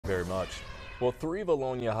very much. Well, 3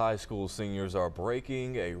 Vilonia High School seniors are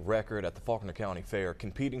breaking a record at the Faulkner County Fair,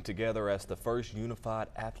 competing together as the first unified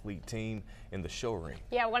athlete team in the show ring.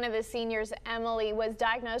 Yeah, one of the seniors, Emily, was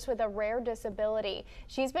diagnosed with a rare disability.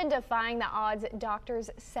 She's been defying the odds doctors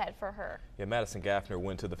set for her. Yeah, Madison Gaffner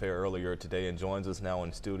went to the fair earlier today and joins us now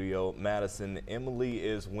in studio. Madison, Emily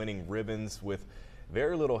is winning ribbons with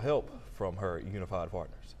very little help from her unified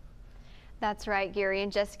partners. That's right, Gary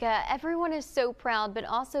and Jessica. Everyone is so proud, but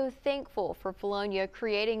also thankful for Vilonia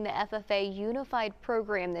creating the FFA Unified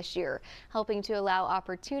program this year, helping to allow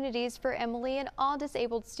opportunities for Emily and all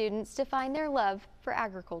disabled students to find their love for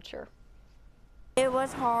agriculture. It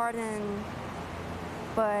was hard,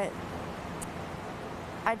 but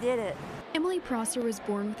I did it. Emily Prosser was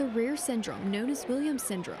born with a rare syndrome known as Williams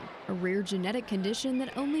syndrome, a rare genetic condition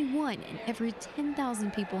that only 1 in every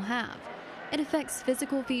 10,000 people have. It affects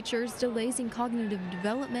physical features, delays in cognitive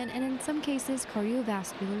development, and in some cases,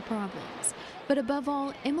 cardiovascular problems. But above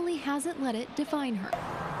all, Emily hasn't let it define her.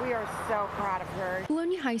 We are so proud of her.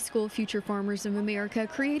 Vilonia High School Future Farmers of America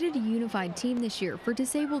created a unified team this year for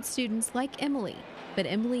disabled students like Emily. But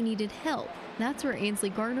Emily needed help. That's where Ansley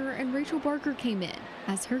Garner and Rachel Barker came in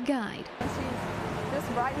as her guide. She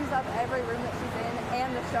just brightens up every room that she's in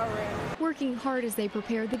and the show room. Working hard as they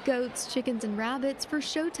prepare the goats, chickens, and rabbits for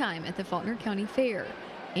showtime at the Faulkner County Fair.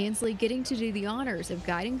 Ansley getting to do the honors of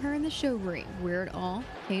guiding her in the show ring, where it all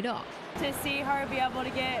paid off. To see her be able to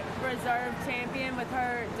get reserve champion with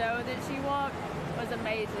her doe that she walked was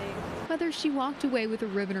amazing. Whether she walked away with a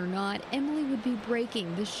ribbon or not, Emily would be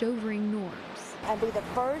breaking the show ring norms. And be the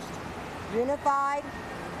first unified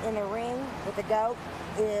in the ring with the goat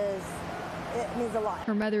it means a lot.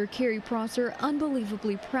 Her mother, Carrie Prosser,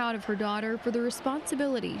 unbelievably proud of her daughter for the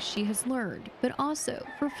responsibilities she has learned, but also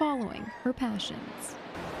for following her passions.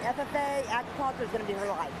 FFA agriculture is going to be her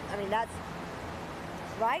life. I mean, that's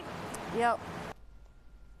right. Yep.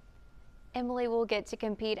 Emily will get to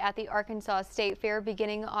compete at the Arkansas State Fair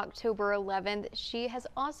beginning October 11th. She has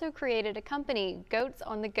also created a company, Goats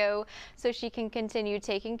on the Go, so she can continue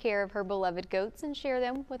taking care of her beloved goats and share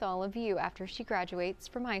them with all of you after she graduates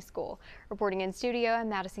from high school. Reporting in studio, I'm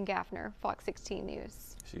Madison Gaffner, Fox 16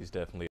 News. She's definitely